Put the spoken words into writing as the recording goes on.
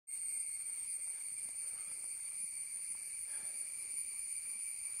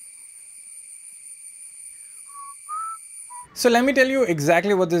So let me tell you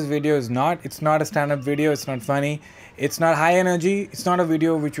exactly what this video is not. It's not a stand-up video. It's not funny. It's not high energy. It's not a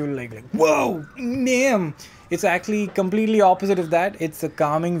video which will like whoa, damn. It's actually completely opposite of that. It's a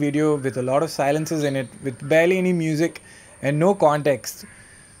calming video with a lot of silences in it, with barely any music and no context.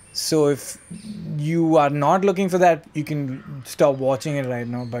 So if you are not looking for that, you can stop watching it right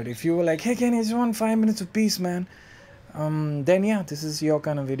now. But if you were like, hey, Kenny, I just want 5 minutes of peace, man, then yeah, this is your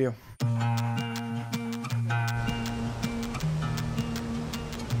kind of video.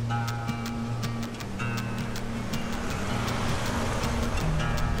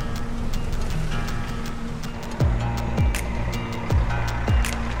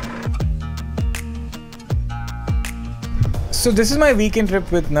 So this is my weekend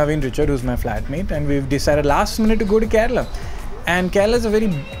trip with Naveen Richard, who's my flatmate, and we've decided last minute to go to Kerala. And Kerala is a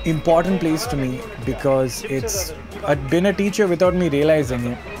very important place to me because it's been a teacher without me realizing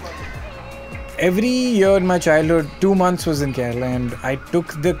it. Every year in my childhood, 2 months was in Kerala, and I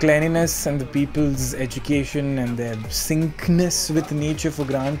took the cleanliness and the people's education and their syncness with nature for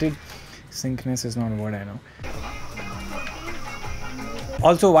granted. Syncness is not a word I know.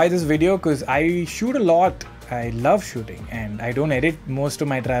 Also, why this video? Because I shoot a lot. I love shooting and I don't edit most of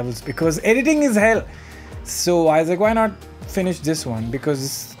my travels because editing is hell. So I was like, why not finish this one? Because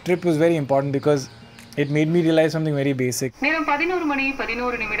this trip was very important because it made me realize something very basic. Back on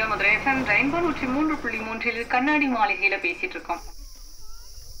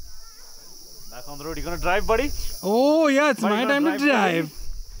the road, you gonna drive, buddy? Oh yeah, it's my time to drive.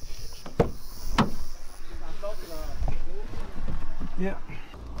 Yeah.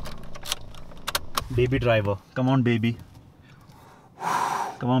 Baby driver, come on, baby.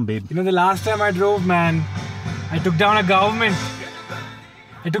 Come on, babe. You know, the last time I drove, man, I took down a government.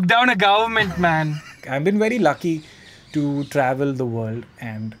 Man. I've been very lucky to travel the world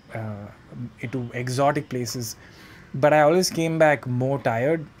and into exotic places, but I always came back more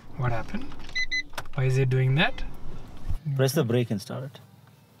tired. What happened? Why is it doing that? Press the brake and start it.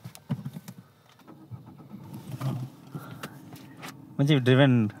 Once you've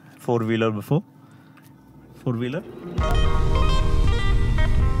driven four-wheeler before? Four-wheeler?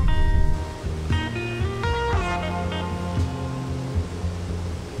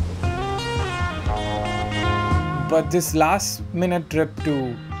 But this last minute trip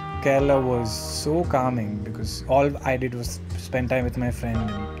to Kerala was so calming because all I did was spend time with my friend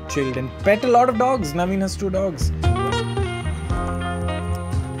and chilled and pet a lot of dogs. Naveen has 2 dogs.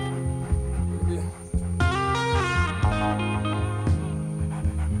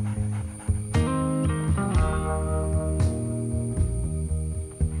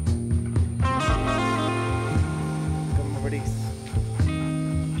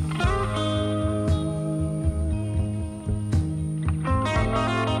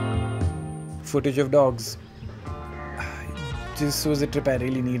 Footage of dogs. This was a trip I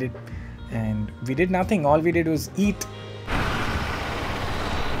really needed, and we did nothing. All we did was eat.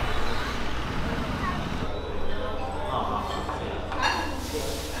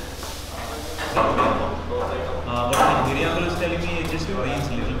 But Miriam is telling me it just rains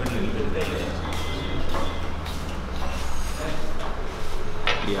little bit.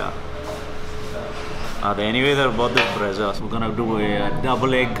 Yeah. Anyway, they're both the brezza. So we're gonna do a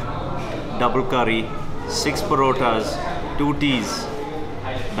double egg, double curry, 6 parotas, 2 teas.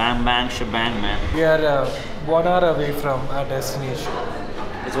 Bang bang shabang, man. We are 1 hour away from our destination.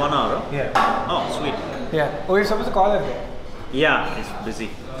 It's 1 hour, huh? Yeah. Oh, sweet. Yeah. Oh, you're supposed to call her there. Yeah, it's busy.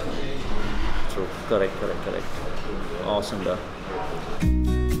 True. Correct. Awesome, da.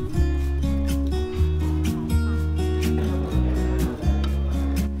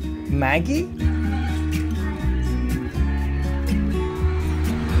 Maggie?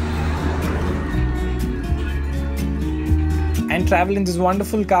 And travel in this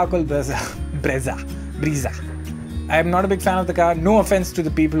wonderful car called Brezza. I'm not a big fan of the car. No offense to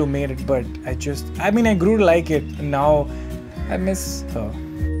the people who made it, but I grew to like it, and now I miss her.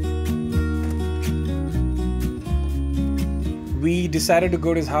 We decided to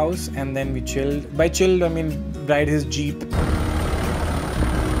go to his house and then we chilled. By chilled, I mean ride his Jeep.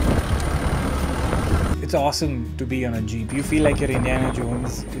 It's awesome to be on a Jeep. You feel like you're Indiana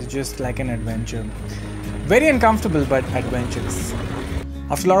Jones. It's just like an adventure. Very uncomfortable, but adventurous.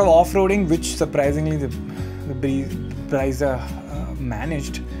 After a lot of off-roading, which surprisingly the Brezza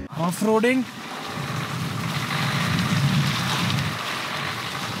managed. Off-roading?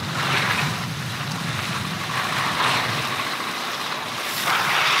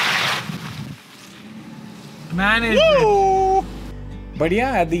 Managed. But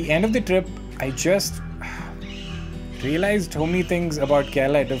yeah, at the end of the trip, I just realized so many things about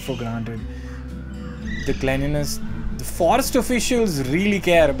Kerala I took for granted. The cleanliness, the forest officials really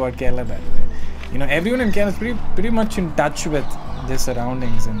care about Kerala that way. You know, everyone in Kerala is pretty much in touch with their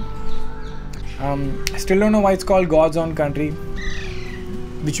surroundings, and I still don't know why it's called God's own country,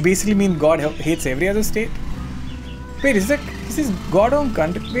 which basically means God hates every other state. Wait, this is God's own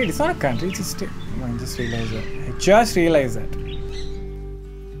country? Wait, it's not a country, it's a state. No, I just realized that. I just realized that.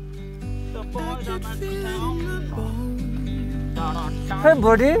 Hey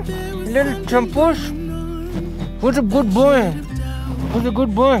buddy, little Champus. Who's a good boy? Who's a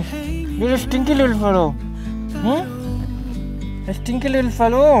good boy? You're a stinky little fellow. A stinky little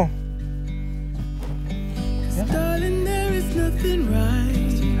fellow. Darling, there is nothing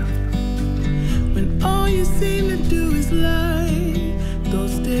right when all you seem to do is lie.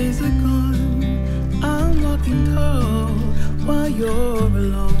 Those days are gone. I'm walking tall while you're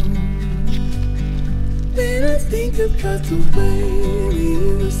alone. When I think about the way we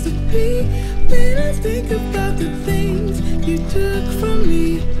used to be, when I think about the things you took from me,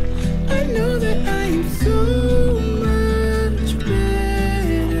 I know that I am so much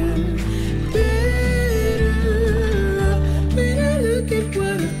better, better off. When I look at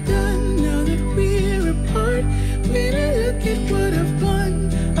what I've done now that we're apart, when I look at what I've won,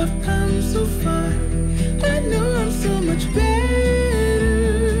 I've come so far. I know I'm so much better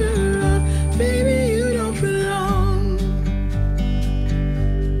off. Baby, you don't belong.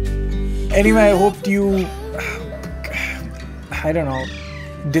 Anyway, I hope you, I don't know,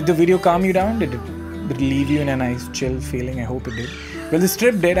 did the video calm you down? Did it leave you in a nice chill feeling? I hope it did. Well, this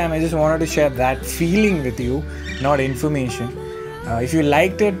trip did, and I just wanted to share that feeling with you, not information. If you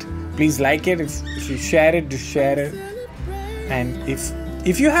liked it, please like it. If you share it, just share it. And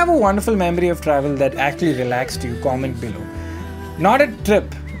if you have a wonderful memory of travel that actually relaxed you, comment below. Not a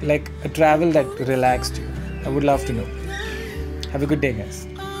trip, like a travel that relaxed you. I would love to know. Have a good day, guys.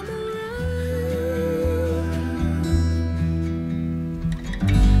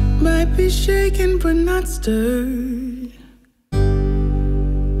 Might be shaken but not stirred.